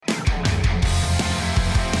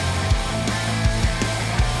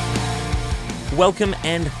Welcome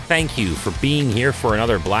and thank you for being here for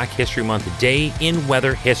another Black History Month Day in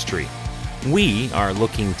Weather History. We are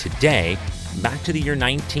looking today back to the year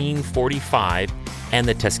 1945 and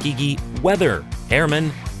the Tuskegee Weather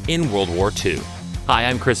Airmen in World War II. Hi,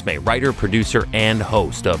 I'm Chris May, writer, producer, and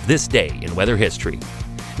host of This Day in Weather History.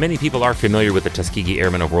 Many people are familiar with the Tuskegee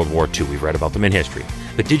Airmen of World War II. We've read about them in history.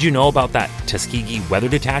 But did you know about that Tuskegee Weather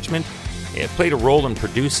Detachment? It played a role in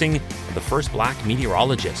producing the first black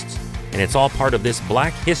meteorologists. And it's all part of this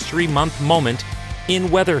Black History Month moment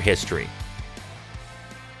in weather history.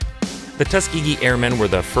 The Tuskegee Airmen were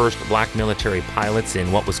the first black military pilots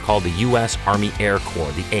in what was called the U.S. Army Air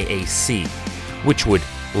Corps, the AAC, which would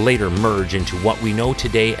later merge into what we know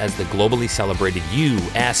today as the globally celebrated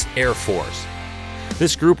U.S. Air Force.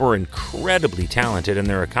 This group were incredibly talented, and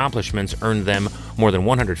their accomplishments earned them more than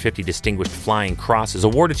 150 distinguished flying crosses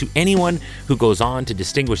awarded to anyone who goes on to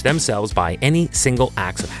distinguish themselves by any single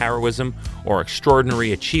acts of heroism or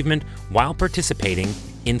extraordinary achievement while participating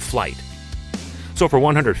in flight. So for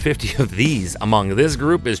 150 of these among this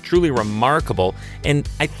group is truly remarkable, and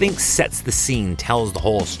I think sets the scene, tells the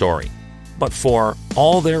whole story. But for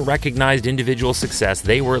all their recognized individual success,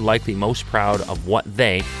 they were likely most proud of what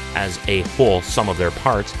they, as a whole sum of their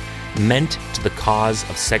parts, meant to the cause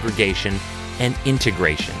of segregation and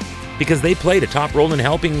integration, because they played a top role in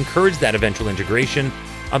helping encourage that eventual integration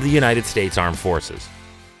of the United States Armed Forces.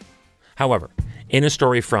 However, in a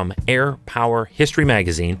story from Air Power History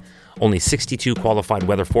magazine, only 62 qualified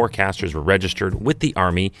weather forecasters were registered with the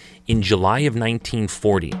Army in July of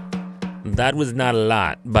 1940. That was not a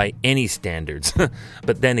lot by any standards.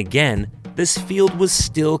 But then again, this field was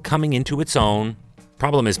still coming into its own.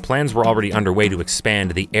 Problem is, plans were already underway to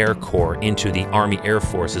expand the Air Corps into the Army Air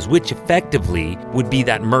Forces, which effectively would be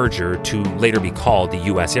that merger to later be called the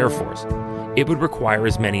U.S. Air Force. It would require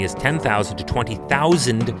as many as 10,000 to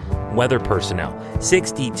 20,000 weather personnel.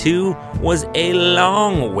 62 was a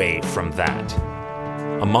long way from that.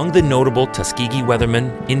 Among the notable Tuskegee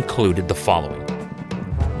weathermen included the following: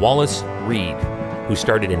 Wallace Reid, who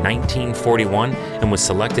started in 1941 and was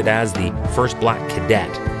selected as the first black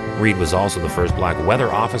cadet. Reid was also the first black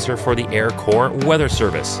weather officer for the Air Corps Weather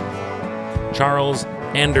Service. Charles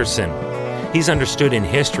Anderson. He's understood in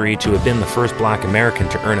history to have been the first black American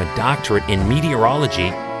to earn a doctorate in meteorology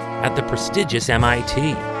at the prestigious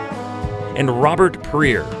MIT. And Robert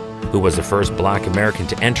Preer, who was the first black American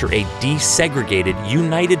to enter a desegregated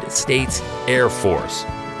United States Air Force.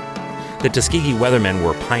 The Tuskegee Weathermen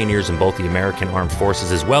were pioneers in both the American Armed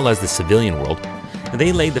Forces as well as the civilian world.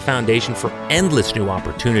 They laid the foundation for endless new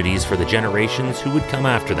opportunities for the generations who would come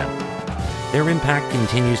after them. Their impact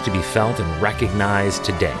continues to be felt and recognized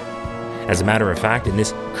today. As a matter of fact, in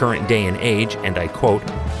this current day and age, and I quote,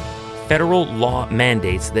 "Federal law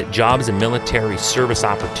mandates that jobs and military service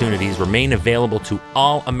opportunities remain available to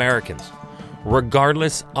all Americans,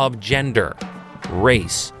 regardless of gender,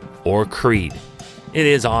 race, or creed." It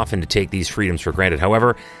is often to take these freedoms for granted.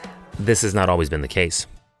 However, this has not always been the case.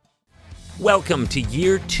 Welcome to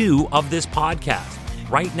year 2 of this podcast.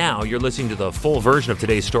 Right now, you're listening to the full version of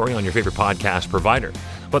today's story on your favorite podcast provider.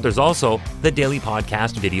 But there's also the daily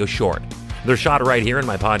podcast video short. They're shot right here in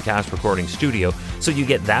my podcast recording studio, so you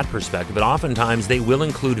get that perspective. But oftentimes, they will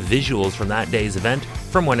include visuals from that day's event,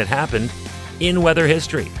 from when it happened, in weather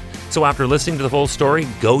history. So after listening to the full story,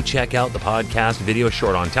 go check out the podcast video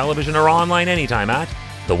short on television or online anytime at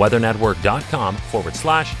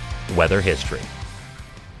theweathernetwork.com/weather history.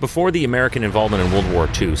 Before the American involvement in World War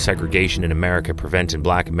II, segregation in America prevented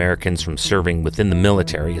black Americans from serving within the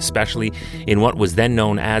military, especially in what was then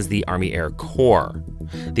known as the Army Air Corps.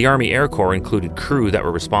 The Army Air Corps included crew that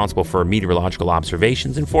were responsible for meteorological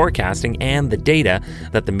observations and forecasting, and the data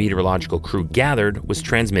that the meteorological crew gathered was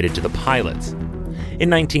transmitted to the pilots. In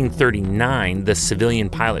 1939, the civilian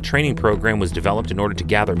pilot training program was developed in order to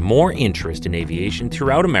gather more interest in aviation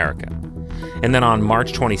throughout America. And then on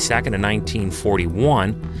March 22nd of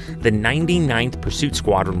 1941, the 99th Pursuit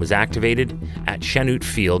Squadron was activated at Chanute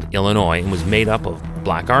Field, Illinois, and was made up of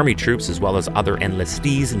black Army troops as well as other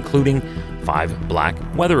enlistees, including 5 black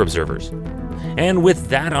weather observers. And with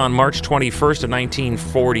that, on March 21st of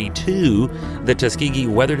 1942, the Tuskegee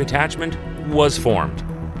Weather Detachment was formed.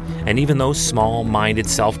 And even those small-minded,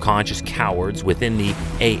 self-conscious cowards within the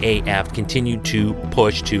AAF continued to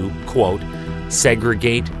push to, quote,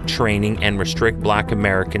 segregate, training, and restrict black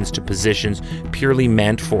Americans to positions purely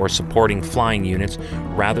meant for supporting flying units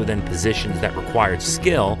rather than positions that required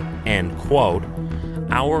skill, end quote,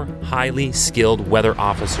 our highly skilled weather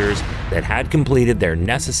officers that had completed their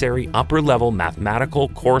necessary upper-level mathematical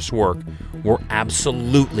coursework were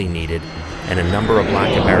absolutely needed, and a number of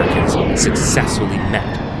black Americans successfully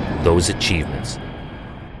met those achievements.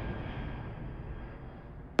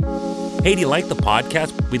 Hey, do you like the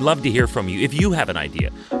podcast? We'd love to hear from you. If you have an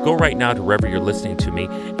idea, go right now to wherever you're listening to me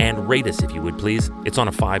and rate us if you would, please. It's on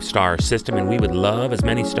a 5-star system, and we would love as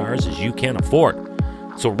many stars as you can afford.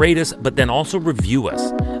 So rate us, but then also review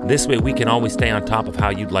us. This way we can always stay on top of how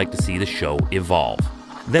you'd like to see the show evolve.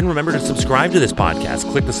 Then remember to subscribe to this podcast.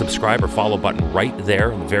 Click the subscribe or follow button right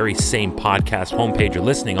there on the very same podcast homepage you're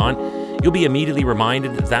listening on. You'll be immediately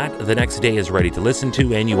reminded that the next day is ready to listen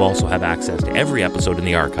to, and you also have access to every episode in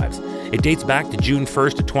the archives. It dates back to June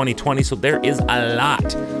 1st of 2020, so there is a lot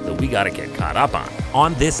that we got to get caught up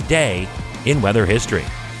on this day in weather history.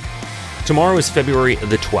 Tomorrow is February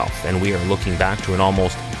the 12th, and we are looking back to an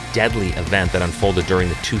almost deadly event that unfolded during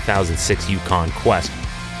the 2006 Yukon Quest.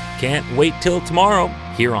 Can't wait till tomorrow.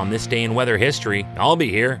 Here on This Day in Weather History, I'll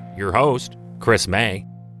be here, your host, Chris May.